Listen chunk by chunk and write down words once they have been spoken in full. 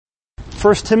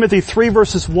1 Timothy 3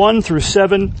 verses 1 through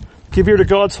 7. Give ear to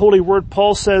God's holy word.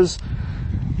 Paul says,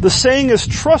 "The saying is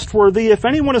trustworthy. If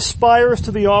anyone aspires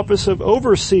to the office of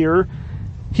overseer,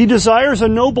 he desires a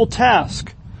noble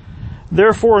task.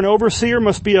 Therefore an overseer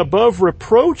must be above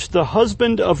reproach, the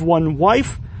husband of one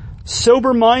wife,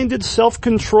 sober-minded,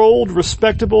 self-controlled,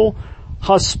 respectable,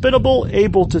 hospitable,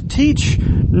 able to teach,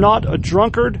 not a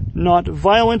drunkard, not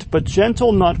violent, but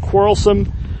gentle, not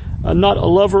quarrelsome, not a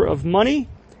lover of money.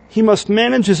 He must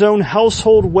manage his own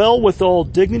household well with all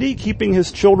dignity, keeping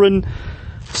his children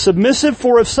submissive.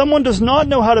 For if someone does not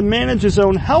know how to manage his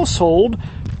own household,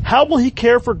 how will he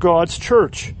care for God's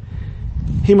church?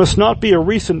 He must not be a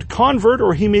recent convert,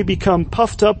 or he may become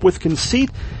puffed up with conceit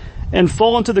and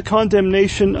fall into the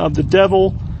condemnation of the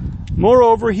devil.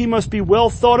 Moreover, he must be well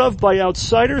thought of by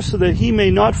outsiders, so that he may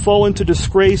not fall into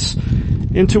disgrace,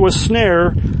 into a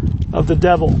snare of the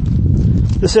devil."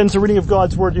 This ends the reading of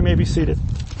God's word. You may be seated.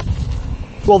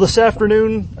 Well, this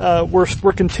afternoon,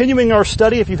 we're continuing our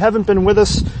study. If you haven't been with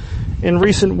us in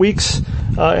recent weeks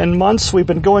and months, we've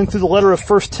been going through the letter of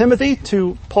 1 Timothy,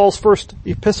 to Paul's first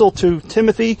epistle to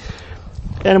Timothy.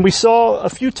 And we saw a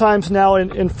few times now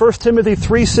in 1 Timothy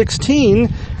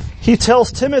 3:16, he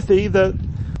tells Timothy that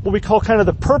what we call kind of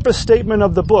the purpose statement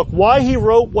of the book. Why he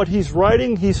wrote what he's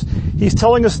writing. He's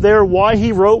telling us there why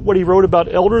he wrote what he wrote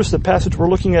about elders, the passage we're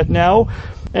looking at now.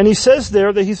 And he says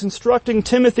there that he's instructing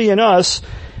Timothy and us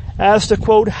as to,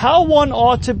 quote, how one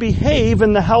ought to behave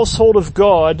in the household of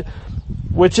God,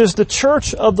 which is the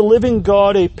church of the living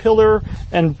God, a pillar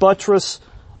and buttress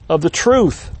of the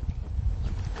truth.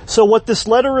 So what this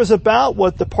letter is about,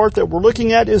 what the part that we're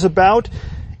looking at is about,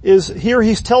 is here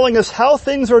he's telling us how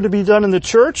things are to be done in the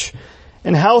church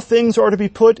and how things are to be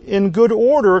put in good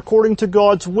order according to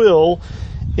God's will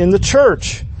in the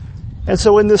church. And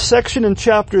so in this section in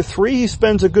chapter 3, he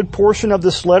spends a good portion of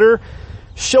this letter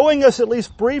showing us at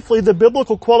least briefly the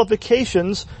biblical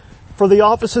qualifications for the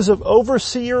offices of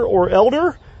overseer or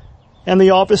elder and the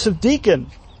office of deacon.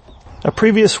 In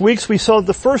previous weeks we saw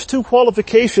the first two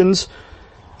qualifications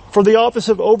for the office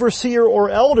of overseer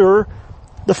or elder.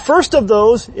 The first of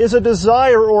those is a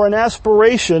desire or an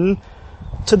aspiration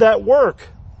to that work.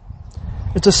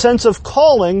 It's a sense of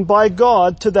calling by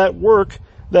God to that work,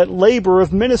 that labor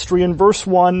of ministry in verse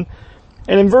 1.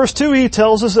 And in verse 2 he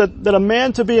tells us that a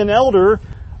man to be an elder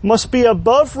must be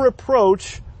above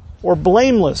reproach or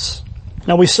blameless.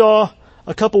 Now we saw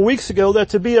a couple weeks ago that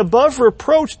to be above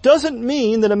reproach doesn't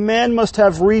mean that a man must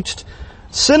have reached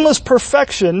sinless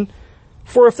perfection,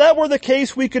 for if that were the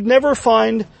case we could never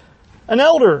find an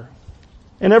elder,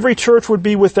 and every church would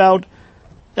be without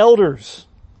elders.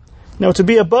 Now to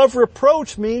be above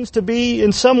reproach means to be,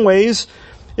 in some ways,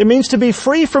 it means to be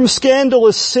free from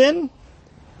scandalous sin.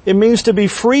 It means to be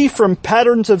free from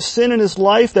patterns of sin in his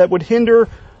life that would hinder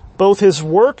both his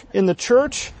work in the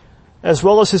church as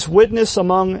well as his witness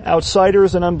among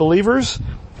outsiders and unbelievers.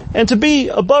 And to be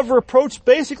above reproach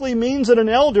basically means that an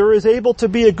elder is able to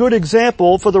be a good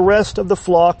example for the rest of the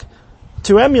flock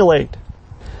to emulate.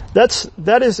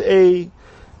 That is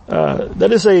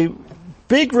a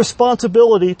big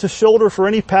responsibility to shoulder for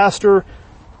any pastor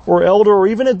or elder or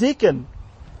even a deacon.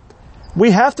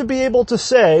 We have to be able to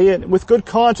say, and with good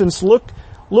conscience,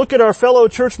 look at our fellow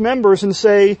church members and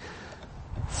say,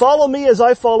 follow me as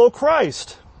I follow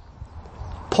Christ.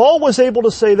 Paul was able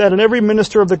to say that, and every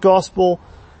minister of the gospel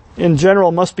in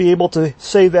general must be able to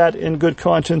say that in good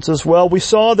conscience as well. We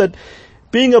saw that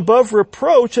being above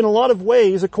reproach in a lot of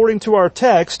ways, according to our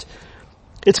text,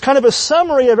 it's kind of a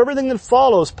summary of everything that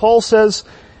follows. Paul says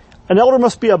an elder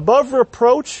must be above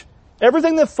reproach.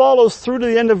 Everything that follows through to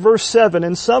the end of verse 7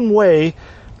 in some way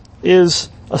is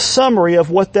a summary of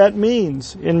what that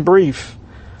means in brief.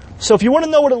 So if you want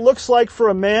to know what it looks like for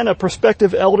a man, a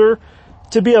prospective elder,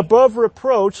 to be above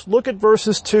reproach, look at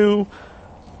verses 2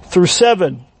 through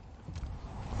 7.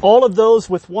 All of those,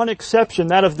 with one exception,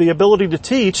 that of the ability to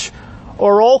teach,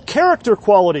 are all character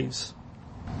qualities.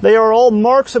 They are all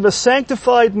marks of a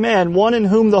sanctified man, one in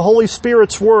whom the Holy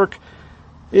Spirit's work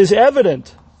is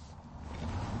evident.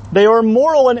 They are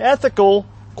moral and ethical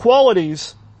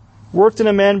qualities worked in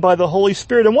a man by the Holy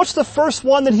Spirit. And what's the first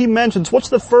one that he mentions? What's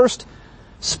the first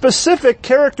specific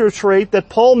character trait that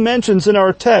Paul mentions in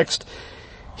our text?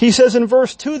 He says in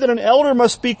verse 2 that an elder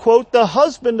must be, quote, the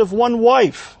husband of one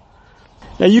wife.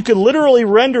 Now you could literally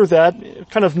render that,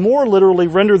 kind of more literally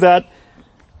render that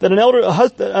an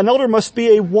elder must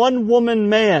be a one-woman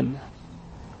man.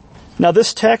 Now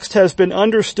this text has been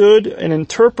understood and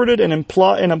interpreted and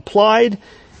applied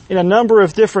in a number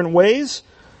of different ways.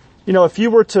 You know, if you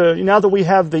were to, now that we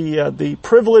have the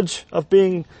privilege of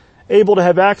being able to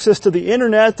have access to the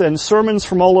internet and sermons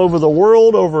from all over the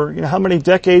world over, how many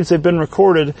decades they've been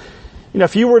recorded.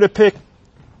 If you were to pick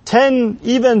 10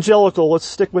 evangelical, let's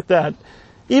stick with that,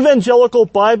 evangelical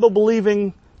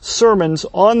Bible-believing sermons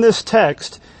on this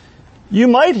text, you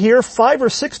might hear 5 or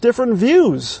 6 different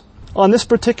views on this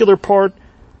particular part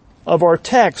of our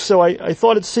text. So I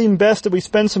thought it seemed best that we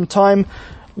spend some time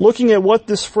looking at what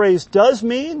this phrase does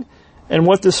mean and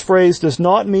what this phrase does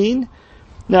not mean.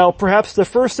 Now, perhaps the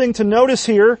first thing to notice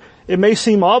here, it may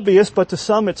seem obvious, but to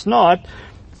some it's not,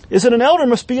 is that an elder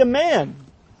must be a man.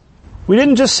 We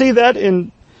didn't just see that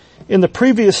in the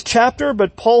previous chapter,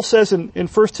 but Paul says in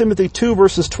 1 Timothy 2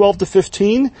 verses 12 to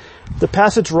 15, the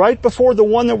passage right before the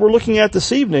one that we're looking at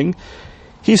this evening,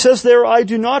 he says there, I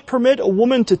do not permit a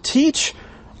woman to teach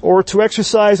or to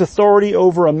exercise authority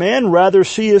over a man. Rather,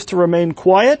 she is to remain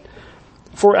quiet.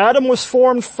 For Adam was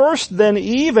formed first, then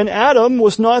Eve, and Adam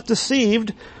was not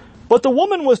deceived, but the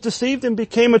woman was deceived and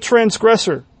became a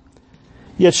transgressor.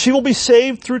 Yet she will be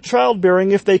saved through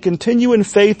childbearing if they continue in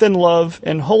faith and love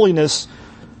and holiness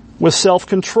with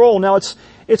self-control. Now,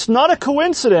 it's not a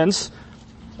coincidence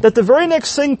that the very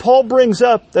next thing Paul brings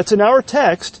up that's in our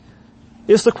text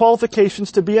is the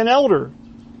qualifications to be an elder.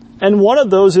 And one of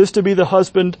those is to be the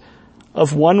husband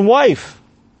of one wife.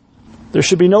 There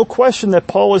should be no question that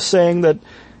Paul is saying that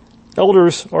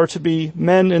elders are to be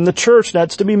men in the church. Now,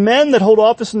 it's to be men that hold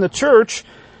office in the church,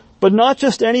 but not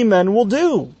just any men will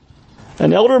do.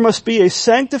 An elder must be a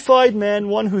sanctified man,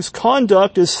 one whose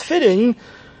conduct is fitting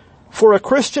for a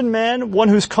Christian man, one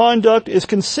whose conduct is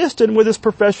consistent with his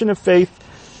profession of faith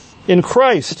in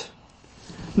Christ.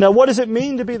 Now, what does it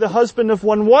mean to be the husband of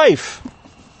one wife?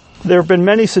 There have been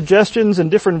many suggestions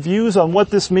and different views on what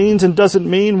this means and doesn't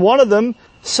mean. One of them,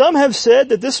 some have said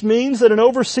that this means that an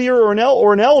overseer or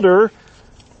an elder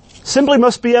simply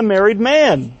must be a married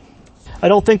man. I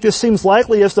don't think this seems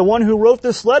likely, as the one who wrote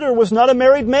this letter was not a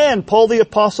married man. Paul the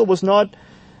apostle was not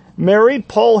married.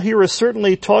 Paul here is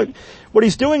certainly what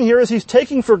he's doing here is he's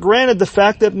taking for granted the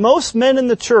fact that most men in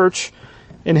the church,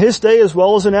 in his day as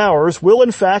well as in ours, will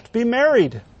in fact be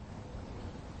married.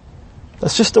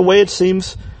 That's just the way it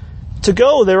seems to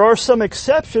go. There are some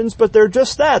exceptions, but they're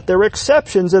just that. They're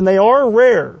exceptions, and they are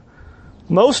rare.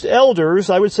 Most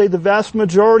elders, I would say the vast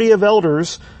majority of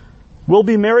elders, will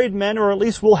be married men, or at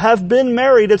least will have been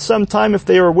married at some time if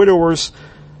they are widowers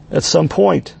at some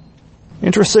point.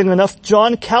 Interestingly enough,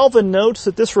 John Calvin notes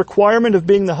that this requirement of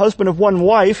being the husband of one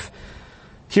wife,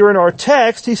 here in our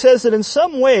text, he says that in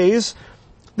some ways,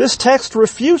 this text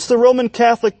refutes the Roman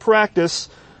Catholic practice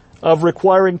of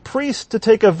requiring priests to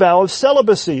take a vow of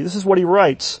celibacy. This is what he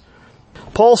writes.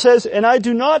 Paul says, and I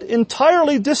do not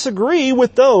entirely disagree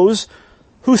with those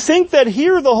who think that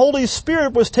here the Holy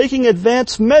Spirit was taking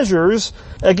advanced measures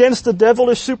against the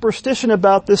devilish superstition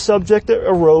about this subject that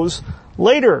arose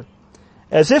later.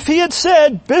 As if he had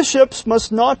said, bishops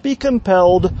must not be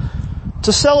compelled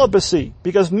to celibacy,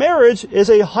 because marriage is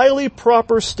a highly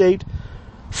proper state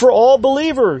for all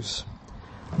believers.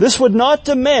 This would not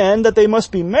demand that they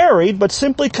must be married, but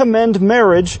simply commend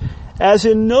marriage as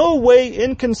in no way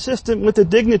inconsistent with the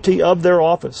dignity of their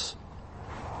office.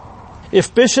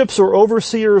 If bishops or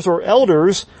overseers or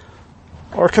elders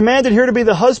are commanded here to be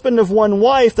the husband of one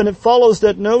wife, then it follows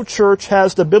that no church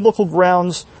has the biblical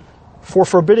grounds for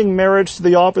forbidding marriage to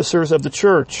the officers of the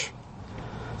church.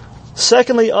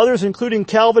 Secondly, others, including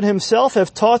Calvin himself,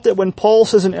 have taught that when Paul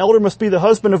says an elder must be the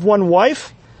husband of one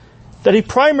wife, that he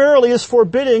primarily is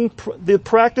forbidding the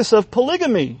practice of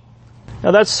polygamy.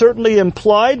 Now that's certainly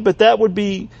implied, but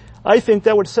I think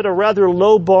that would set a rather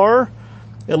low bar,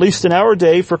 at least in our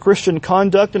day, for Christian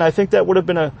conduct, and I think that would have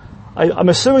been I'm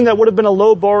assuming that would have been a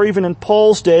low bar even in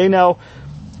Paul's day. Now,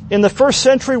 in the first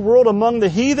century world among the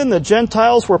heathen, the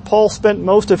Gentiles, where Paul spent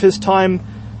most of his time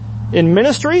in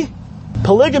ministry,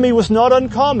 polygamy was not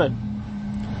uncommon.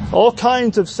 All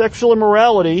kinds of sexual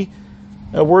immorality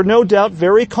were no doubt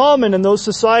very common in those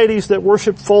societies that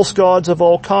worship false gods of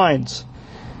all kinds.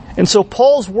 And so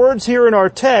Paul's words here in our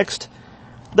text,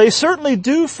 they certainly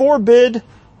do forbid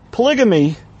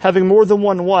polygamy, having more than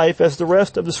one wife, as the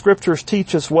rest of the scriptures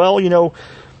teach as well.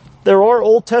 There are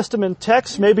Old Testament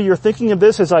texts. Maybe you're thinking of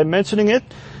this as I'm mentioning it.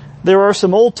 There are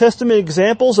some Old Testament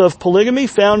examples of polygamy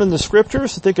found in the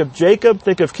scriptures. Think of Jacob,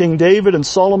 think of King David and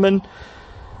Solomon.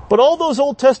 But all those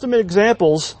Old Testament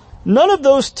examples, none of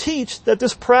those teach that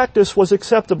this practice was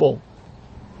acceptable.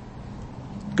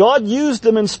 God used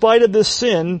them in spite of this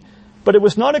sin, but it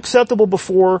was not acceptable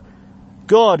before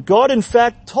God. God, in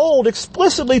fact,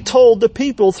 explicitly told the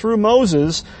people through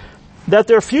Moses that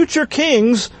their future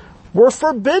kings were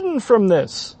forbidden from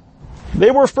this.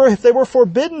 They were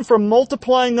forbidden from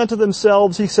multiplying unto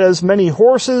themselves, he says, many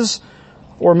horses,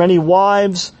 or many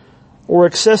wives, or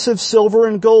excessive silver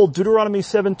and gold. Deuteronomy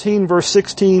 17, verse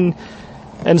 16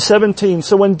 and 17.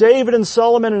 So when David and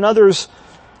Solomon and others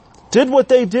did what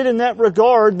they did in that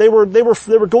regard, they were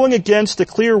going against the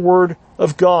clear word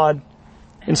of God,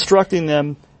 instructing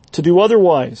them to do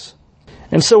otherwise.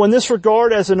 And so in this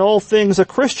regard, as in all things, a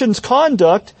Christian's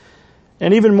conduct,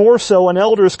 and even more so an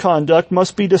elder's conduct,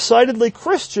 must be decidedly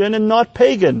Christian and not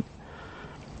pagan.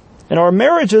 And our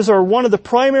marriages are one of the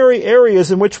primary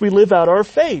areas in which we live out our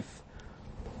faith.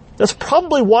 That's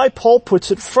probably why Paul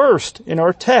puts it first in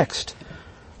our text.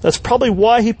 That's probably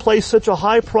why he placed such a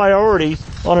high priority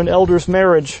on an elder's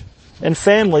marriage and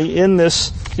family in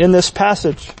this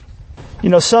passage. You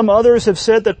know, some others have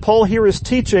said that Paul here is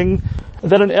teaching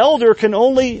that an elder can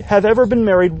only have ever been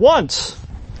married once.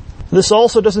 This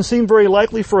also doesn't seem very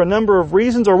likely for a number of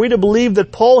reasons. Are we to believe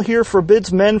that Paul here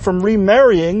forbids men from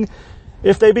remarrying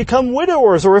if they become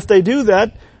widowers, or if they do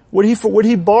that, would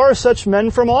he bar such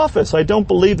men from office? I don't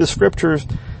believe the scriptures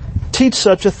teach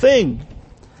such a thing.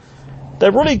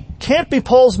 That really can't be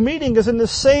Paul's meaning, because in the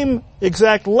same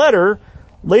exact letter,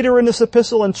 later in this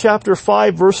epistle in chapter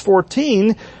 5, verse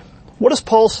 14, what does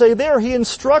Paul say there? He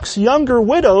instructs younger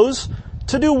widows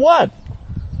to do what?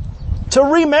 To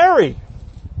remarry.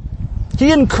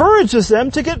 He encourages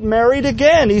them to get married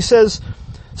again. He says,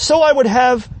 so I would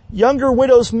have younger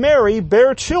widows marry,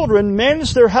 bear children,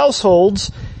 manage their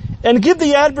households, and give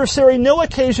the adversary no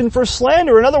occasion for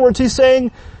slander. In other words, he's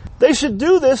saying they should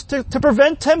do this to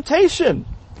prevent temptation,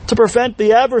 to prevent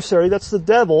the adversary, that's the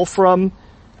devil, from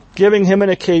giving him an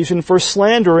occasion for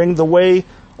slandering the way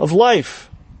of life.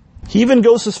 He even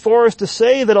goes as far as to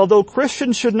say that although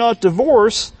Christians should not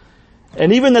divorce,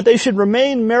 and even that they should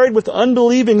remain married with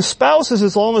unbelieving spouses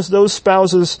as long as those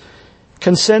spouses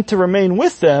consent to remain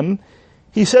with them,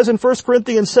 he says in 1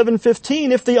 Corinthians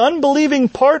 7:15, if the unbelieving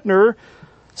partner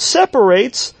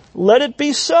separates, let it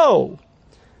be so.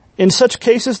 In such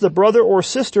cases, the brother or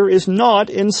sister is not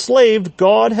enslaved.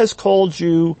 God has called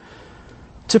you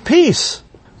to peace.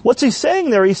 What's he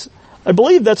saying there? I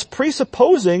believe that's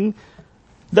presupposing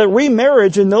that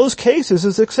remarriage in those cases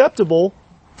is acceptable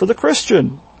for the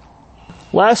Christian.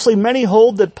 Lastly, many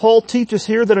hold that Paul teaches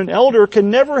here that an elder can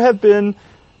never have been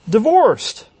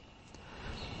divorced.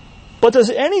 But does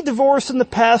any divorce in the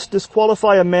past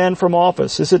disqualify a man from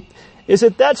office? Is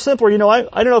it that simple? You know, I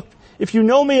don't know if you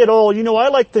know me at all, you know I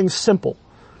like things simple.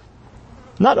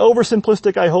 Not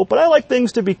oversimplistic, I hope, but I like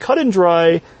things to be cut and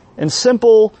dry and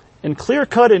simple and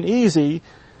clear-cut and easy.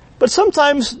 But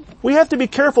sometimes we have to be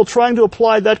careful trying to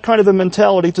apply that kind of a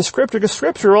mentality to Scripture, because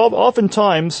Scripture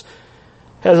oftentimes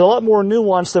has a lot more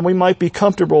nuance than we might be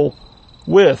comfortable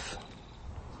with.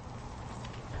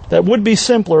 That would be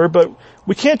simpler, but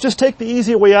we can't just take the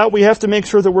easy way out. We have to make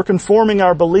sure that we're conforming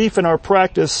our belief and our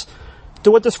practice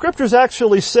to what the Scriptures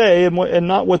actually say and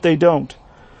not what they don't.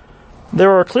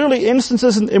 There are clearly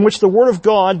instances in which the Word of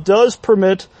God does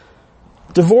permit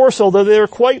divorce, although they are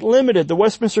quite limited. The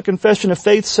Westminster Confession of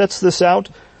Faith sets this out,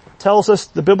 tells us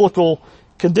the biblical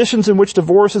conditions in which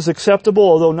divorce is acceptable,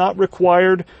 although not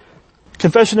required.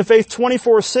 Confession of Faith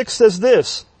 24:6 says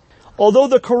this, although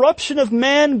the corruption of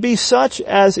man be such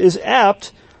as is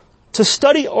apt to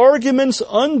study arguments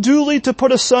unduly to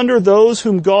put asunder those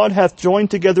whom God hath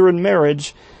joined together in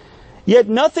marriage, yet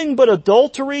nothing but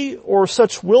adultery or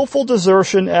such willful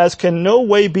desertion as can no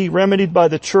way be remedied by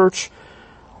the church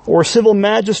or civil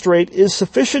magistrate is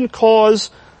sufficient cause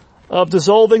of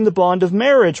dissolving the bond of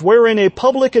marriage, wherein a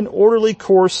public and orderly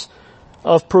course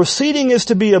of proceeding is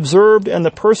to be observed, and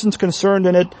the persons concerned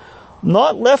in it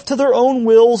not left to their own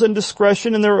wills and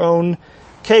discretion in their own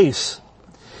case.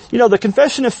 You know, the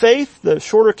Confession of Faith, the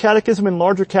Shorter Catechism and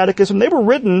Larger Catechism, they were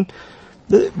written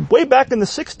way back in the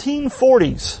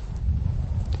 1640s.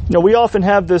 You know, we often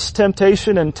have this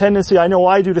temptation and tendency, I know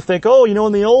I do, to think, oh, you know,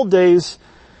 in the old days,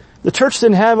 the church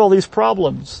didn't have all these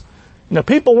problems. You know,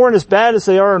 people weren't as bad as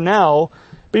they are now.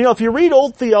 But you know, if you read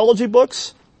old theology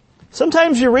books,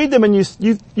 sometimes you read them and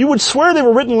you would swear they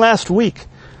were written last week.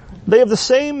 They have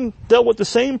dealt with the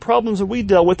same problems that we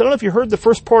dealt with. I don't know if you heard the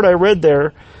first part I read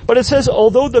there, but it says,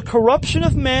 although the corruption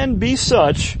of man be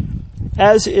such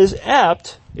as is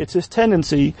apt, it's his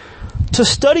tendency, to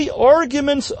study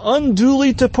arguments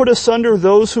unduly to put asunder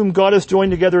those whom God has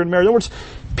joined together in marriage. In other words,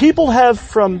 people have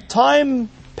from time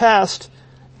past,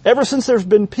 ever since there's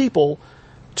been people,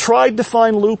 tried to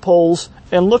find loopholes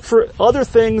and look for other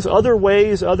things, other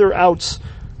ways, other outs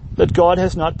that God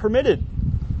has not permitted.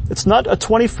 It's not a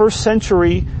 21st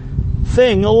century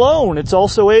thing alone. It's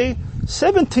also a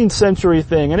 17th century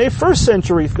thing and a 1st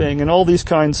century thing and all these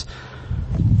kinds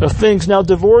of things. Now,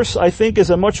 divorce, I think, is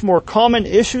a much more common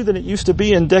issue than it used to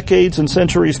be in decades and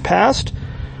centuries past.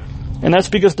 And that's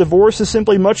because divorce is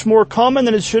simply much more common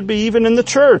than it should be even in the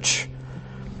church.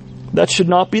 That should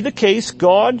not be the case.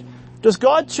 Does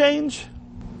God change?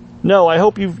 No, I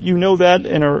hope you know that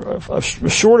and are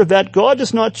assured of that. God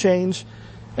does not change.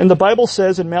 And the Bible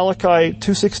says in Malachi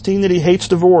 2:16 that he hates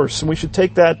divorce, and we should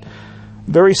take that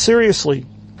very seriously.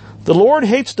 The Lord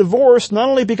hates divorce not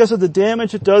only because of the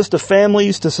damage it does to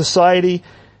families, to society,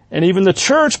 and even the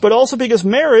church, but also because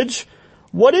marriage,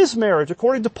 what is marriage?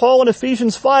 According to Paul in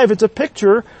Ephesians 5, it's a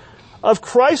picture of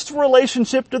Christ's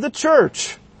relationship to the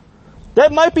church.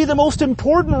 That might be the most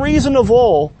important reason of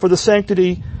all for the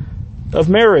sanctity of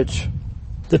marriage.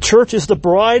 The church is the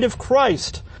bride of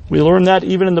Christ. We learn that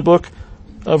even in the book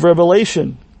of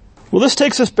Revelation. Well, this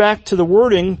takes us back to the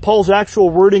wording, Paul's actual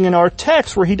wording in our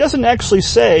text, where he doesn't actually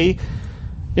say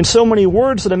in so many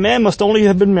words that a man must only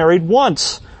have been married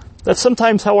once. That's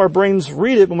sometimes how our brains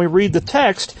read it when we read the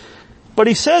text. But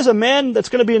he says a man that's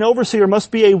going to be an overseer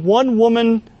must be a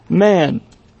one-woman man.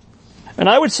 And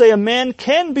I would say a man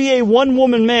can be a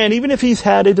one-woman man even if he's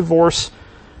had a divorce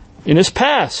in his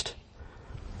past.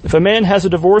 If a man has a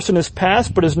divorce in his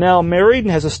past but is now married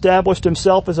and has established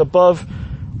himself as above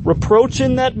reproach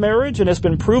in that marriage and has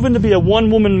been proven to be a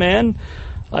one-woman man,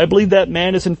 I believe that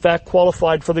man is in fact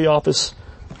qualified for the office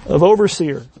of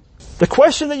overseer. The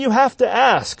question that you have to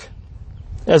ask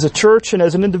as a church and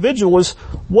as an individual is,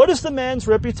 what is the man's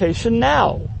reputation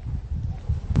now?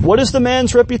 What is the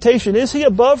man's reputation? Is he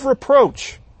above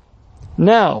reproach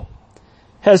now?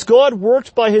 Has God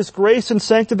worked by his grace and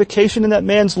sanctification in that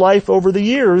man's life over the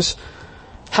years?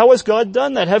 How has God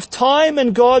done that? Have time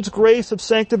and God's grace of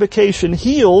sanctification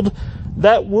healed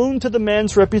that wound to the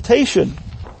man's reputation?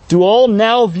 Do all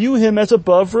now view him as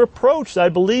above reproach? I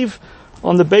believe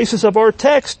on the basis of our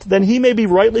text, then he may be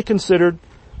rightly considered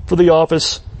for the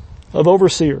office of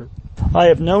overseer. I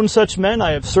have known such men.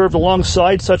 I have served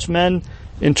alongside such men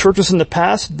in churches in the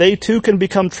past. They too can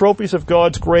become trophies of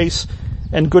God's grace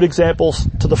and good examples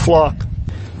to the flock.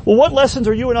 Well, what lessons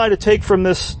are you and I to take from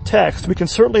this text? We can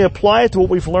certainly apply it to what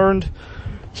we've learned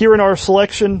here in our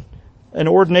selection and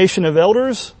ordination of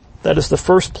elders. That is the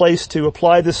first place to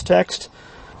apply this text.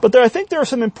 But I think there are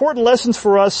some important lessons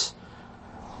for us,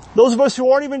 those of us who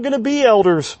aren't even going to be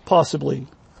elders, possibly.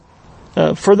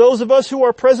 For those of us who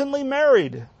are presently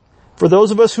married. For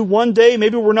those of us who one day,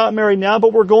 maybe we're not married now,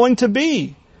 but we're going to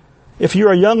be. If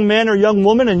you're a young man or young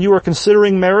woman and you are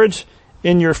considering marriage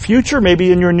in your future,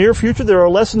 maybe in your near future, there are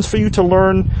lessons for you to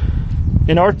learn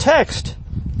in our text.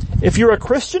 If you're a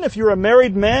Christian, if you're a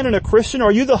married man and a Christian,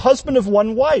 are you the husband of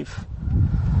one wife?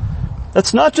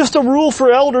 That's not just a rule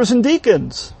for elders and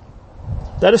deacons.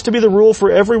 That is to be the rule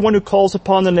for everyone who calls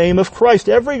upon the name of Christ.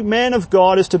 Every man of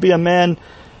God is to be a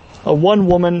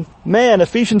one-woman man.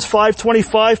 Ephesians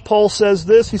 5:25, Paul says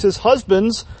this. He says,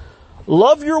 "Husbands,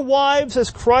 love your wives as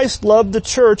Christ loved the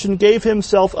church and gave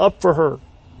himself up for her."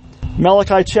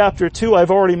 Malachi chapter 2,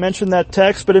 I've already mentioned that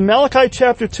text, but in Malachi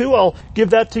chapter 2, I'll give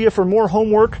that to you for more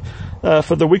homework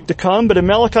for the week to come. But in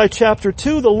Malachi chapter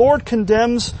 2, the Lord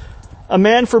condemns a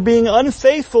man for being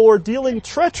unfaithful or dealing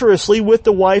treacherously with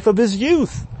the wife of his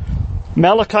youth.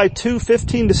 Malachi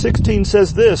 2:15-16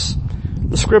 says this.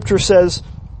 The scripture says,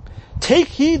 "Take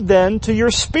heed then to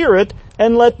your spirit,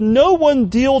 and let no one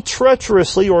deal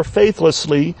treacherously or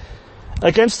faithlessly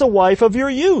against the wife of your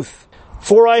youth.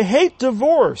 For I hate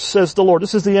divorce, says the Lord."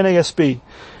 This is the NASB.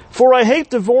 "For I hate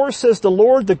divorce, says the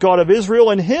Lord, the God of Israel,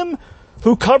 and him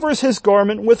who covers his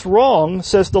garment with wrong,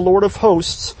 says the Lord of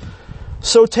hosts.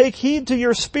 So take heed to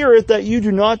your spirit that you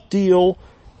do not deal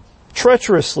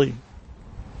treacherously."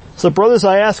 So brothers,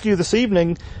 I ask you this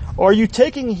evening, are you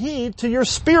taking heed to your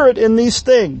spirit in these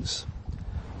things?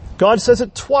 God says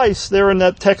it twice there in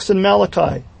that text in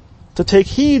Malachi, to take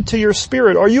heed to your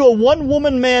spirit. Are you a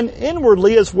one-woman man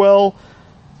inwardly as well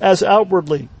as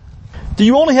outwardly? Do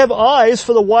you only have eyes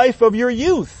for the wife of your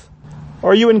youth?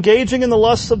 Are you engaging in the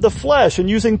lusts of the flesh and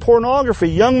using pornography?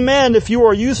 Young men, if you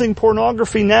are using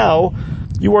pornography now,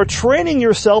 you are training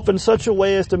yourself in such a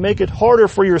way as to make it harder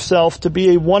for yourself to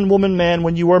be a one-woman man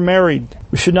when you are married.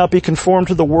 We should not be conformed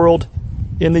to the world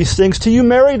in these things. To you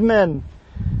married men,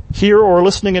 here or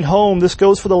listening at home, this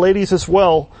goes for the ladies as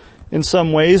well in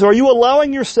some ways. Are you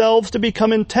allowing yourselves to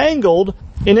become entangled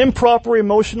in improper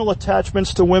emotional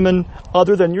attachments to women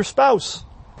other than your spouse?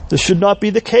 This should not be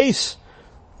the case.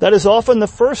 That is often the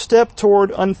first step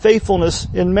toward unfaithfulness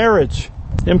in marriage,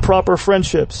 improper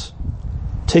friendships.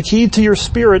 Take heed to your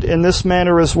spirit in this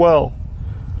manner as well.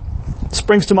 This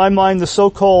brings to my mind the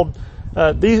so-called,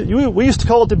 we used to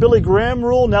call it the Billy Graham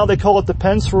rule, now they call it the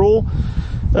Pence rule.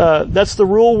 That's the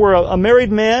rule where a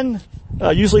married man,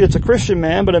 usually it's a Christian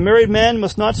man, but a married man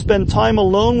must not spend time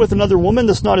alone with another woman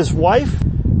that's not his wife,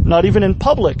 not even in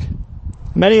public.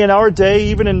 Many in our day,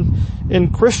 even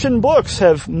in Christian books,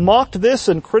 have mocked this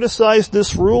and criticized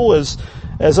this rule as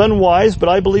unwise, but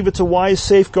I believe it's a wise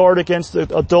safeguard against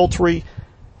adultery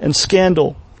and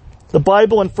scandal. The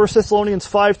Bible in 1 Thessalonians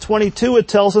 5:22, it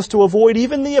tells us to avoid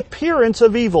even the appearance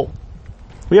of evil.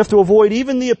 We have to avoid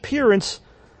even the appearance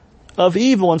of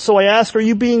evil. And so I ask, are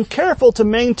you being careful to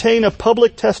maintain a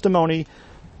public testimony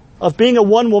of being a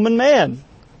one-woman man?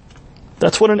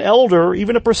 That's what an elder,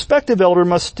 even a prospective elder,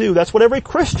 must do. That's what every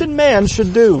Christian man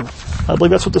should do. I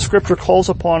believe that's what the Scripture calls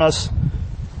upon us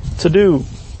to do.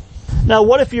 Now,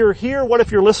 what if you're here, what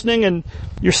if you're listening and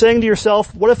you're saying to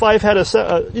yourself, what if I've had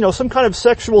some kind of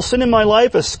sexual sin in my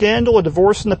life, a scandal, a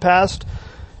divorce in the past?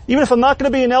 Even if I'm not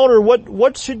going to be an elder,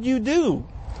 what should you do?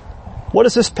 What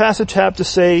does this passage have to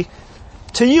say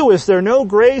to you? Is there no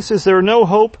grace? Is there no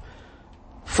hope?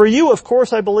 For you, of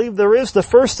course, I believe there is. The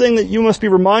first thing that you must be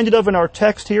reminded of in our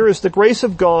text here is the grace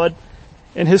of God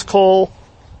and His call,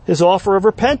 His offer of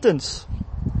repentance.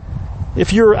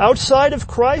 If you're outside of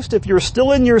Christ, if you're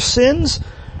still in your sins,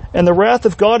 and the wrath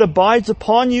of God abides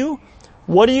upon you,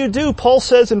 what do? Paul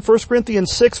says in 1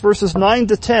 Corinthians 6 verses 9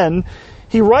 to 10,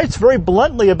 he writes very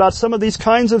bluntly about some of these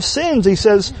kinds of sins. He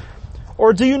says,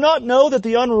 "Or do you not know that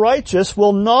the unrighteous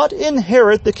will not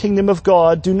inherit the kingdom of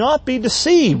God? Do not be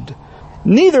deceived.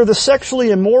 Neither the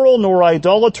sexually immoral, nor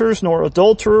idolaters, nor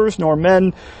adulterers, nor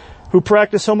men who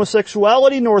practice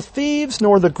homosexuality, nor thieves,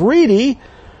 nor the greedy,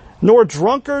 nor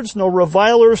drunkards, nor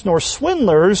revilers, nor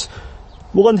swindlers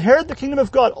will inherit the kingdom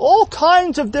of God." All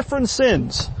kinds of different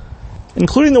sins,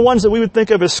 including the ones that we would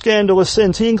think of as scandalous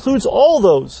sins. He includes all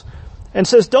those and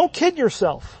says, don't kid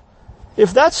yourself.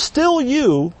 If that's still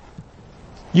you,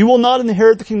 you will not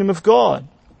inherit the kingdom of God.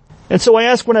 And so I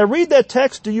ask, when I read that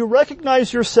text, do you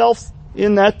recognize yourself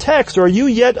in that text? Or are you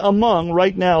yet among,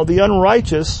 right now, the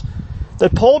unrighteous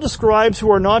that Paul describes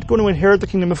who are not going to inherit the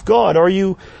kingdom of God? Are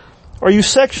you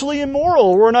sexually immoral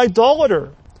or an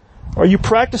idolater? Are you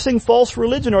practicing false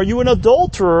religion? Are you an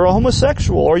adulterer or a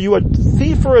homosexual? Are you a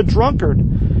thief or a drunkard?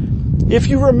 If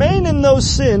you remain in those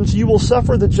sins, you will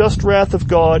suffer the just wrath of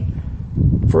God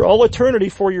for all eternity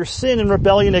for your sin and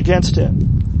rebellion against Him.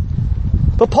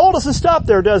 But Paul doesn't stop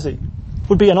there, does he? It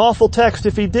would be an awful text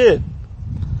if he did.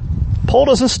 Paul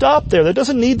doesn't stop there. That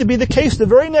doesn't need to be the case. The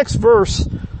very next verse,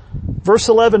 verse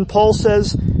 11, Paul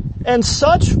says, "And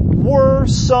such were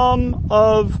some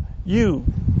of you."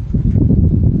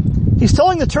 He's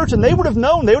telling the church, and they would have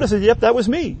known. They would have said, yep, that was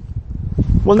me.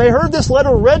 When they heard this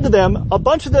letter read to them, a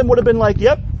bunch of them would have been like,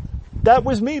 yep, that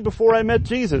was me before I met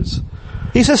Jesus.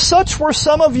 He says, such were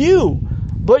some of you.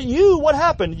 But you, what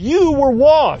happened? You were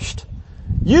washed.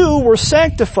 You were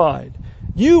sanctified.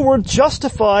 You were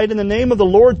justified in the name of the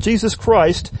Lord Jesus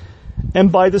Christ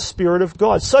and by the Spirit of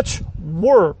God. Such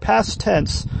were, past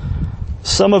tense,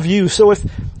 some of you. So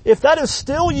if that is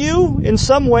still you in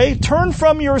some way, turn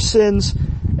from your sins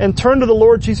and turn to the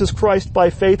Lord Jesus Christ by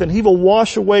faith, and He will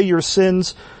wash away your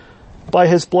sins by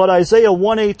His blood. Isaiah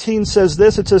 1:18 says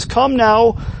this. It says, "Come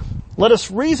now, let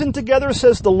us reason together,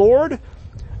 says the Lord.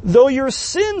 Though your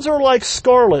sins are like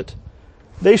scarlet,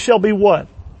 they shall be" what?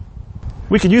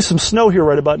 We could use some snow here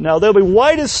right about now. They'll be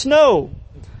white as snow.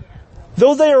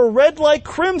 "Though they are red like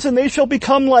crimson, they shall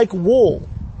become like wool."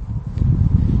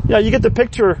 Yeah, you get the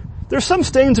picture. There's some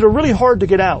stains that are really hard to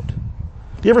get out.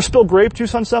 You ever spill grape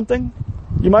juice on something?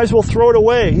 You might as well throw it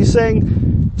away. He's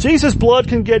saying Jesus' blood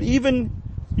can get even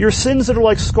your sins that are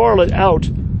like scarlet out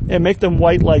and make them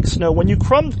white like snow. When you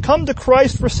come to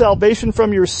Christ for salvation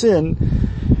from your sin,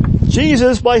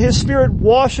 Jesus, by His Spirit,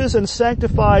 washes and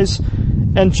sanctifies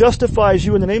and justifies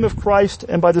you in the name of Christ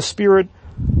and by the Spirit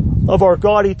of our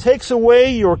God. He takes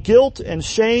away your guilt and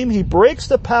shame. He breaks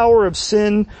the power of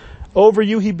sin over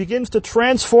you. He begins to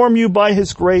transform you by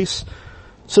His grace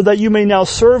so that you may now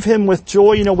serve Him with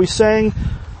joy. You know, we sang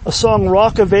a song,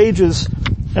 Rock of Ages,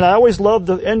 and I always love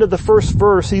the end of the first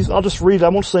verse. I'll just read it, I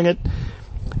won't sing it.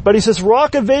 But he says,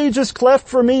 "Rock of ages, cleft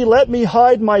for me, let me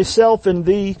hide myself in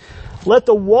Thee. Let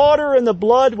the water and the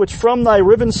blood which from Thy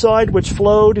riven side which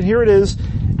flowed," and here it is,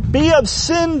 "be of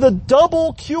sin the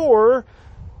double cure."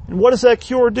 And what does that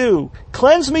cure do?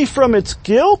 "Cleanse me from its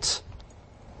guilt,"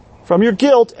 from your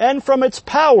guilt, "and from its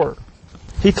power."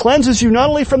 He cleanses you not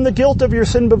only from the guilt of your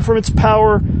sin, but from its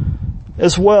power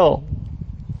as well.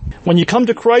 When you come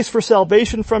to Christ for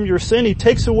salvation from your sin, He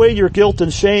takes away your guilt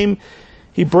and shame.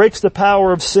 He breaks the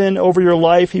power of sin over your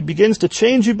life. He begins to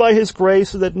change you by His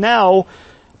grace so that now,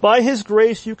 by His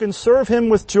grace, you can serve Him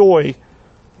with joy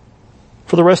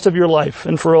for the rest of your life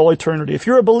and for all eternity. If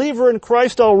you're a believer in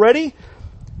Christ already,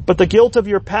 but the guilt of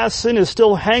your past sin is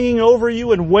still hanging over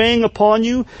you and weighing upon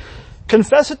you,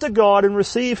 confess it to God and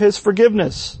receive His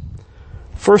forgiveness.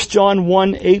 1 John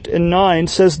 1, 8 and 9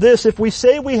 says this, if we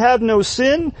say we have no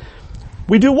sin,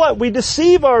 we do what? We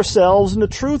deceive ourselves and the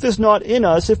truth is not in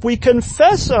us. If we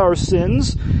confess our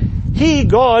sins, He,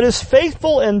 God, is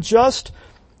faithful and just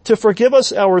to forgive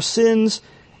us our sins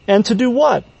and to do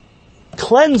what?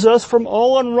 Cleanse us from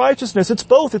all unrighteousness. It's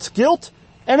both. It's guilt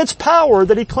and it's power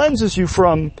that He cleanses you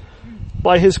from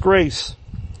by His grace.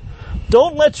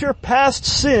 Don't let your past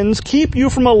sins keep you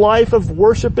from a life of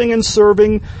worshiping and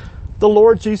serving the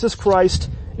Lord Jesus Christ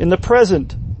in the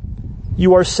present.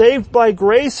 You are saved by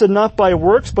grace and not by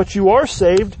works, but you are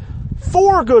saved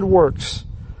for good works,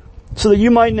 so that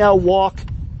you might now walk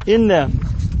in them.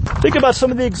 Think about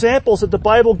some of the examples that the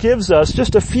Bible gives us,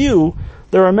 just a few.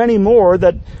 There are many more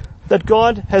that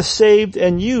God has saved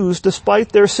and used despite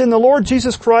their sin. The Lord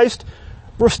Jesus Christ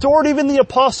restored even the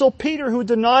Apostle Peter, who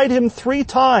denied Him 3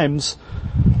 times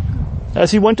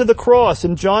as he went to the cross.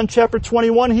 In John chapter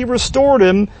 21, He restored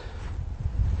him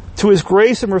to His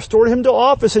grace and restored him to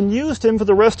office and used him for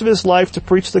the rest of his life to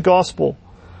preach the gospel.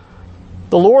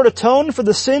 The Lord atoned for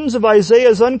the sins of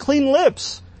Isaiah's unclean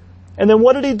lips. And then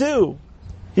what did He do?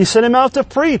 He sent him out to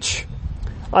preach.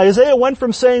 Isaiah went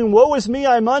from saying, woe is me,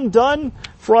 I'm undone,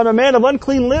 for I'm a man of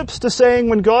unclean lips, to saying,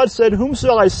 when God said, whom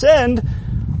shall I send?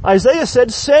 Isaiah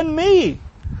said, send me.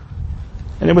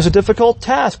 And it was a difficult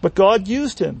task, but God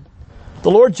used him.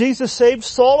 The Lord Jesus saved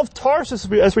Saul of Tarsus,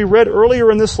 as we read earlier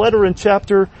in this letter in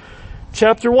chapter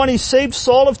 1. He saved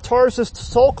Saul of Tarsus.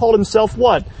 Saul called himself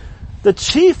what? The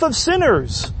chief of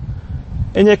sinners.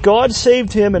 And yet God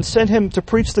saved him and sent him to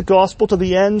preach the gospel to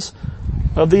the ends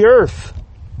of the earth.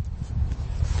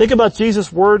 Think about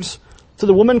Jesus' words to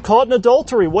the woman caught in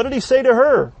adultery. What did He say to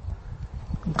her?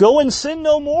 Go and sin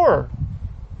no more.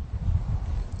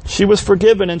 She was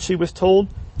forgiven and she was told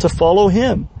to follow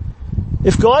Him.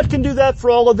 If God can do that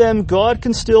for all of them, God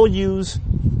can still use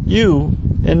you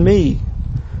and me.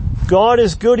 God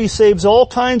is good. He saves all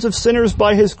kinds of sinners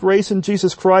by His grace in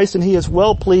Jesus Christ, and He is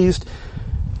well pleased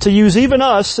to use even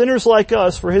us, sinners like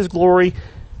us, for His glory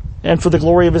and for the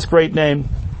glory of His great name.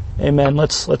 Amen.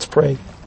 Let's pray.